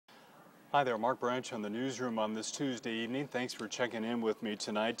Hi there, Mark Branch on the newsroom on this Tuesday evening. Thanks for checking in with me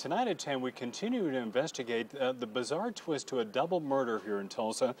tonight. Tonight at 10, we continue to investigate the bizarre twist to a double murder here in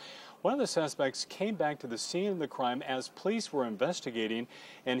Tulsa. One of the suspects came back to the scene of the crime as police were investigating,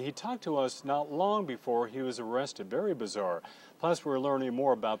 and he talked to us not long before he was arrested. Very bizarre. Plus, we're learning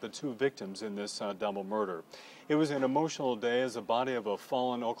more about the two victims in this double murder. It was an emotional day as the body of a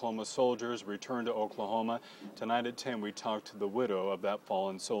fallen Oklahoma soldier is returned to Oklahoma. Tonight at 10, we talked to the widow of that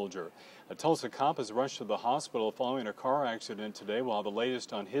fallen soldier. A Tulsa cop is rushed to the hospital following a car accident today, while the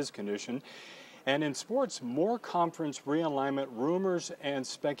latest on his condition. And in sports, more conference realignment rumors and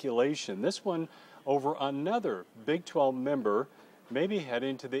speculation. This one over another Big 12 member maybe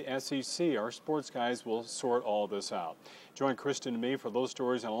heading to the SEC. Our sports guys will sort all this out. Join Kristen and me for those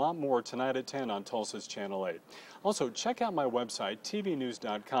stories and a lot more tonight at 10 on Tulsa's Channel 8. Also, check out my website,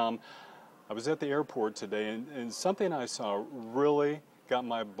 tvnews.com. I was at the airport today, and something I saw really got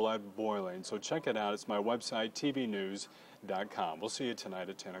my blood boiling. So check it out. It's my website, tvnews.com. We'll see you tonight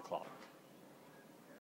at 10 o'clock.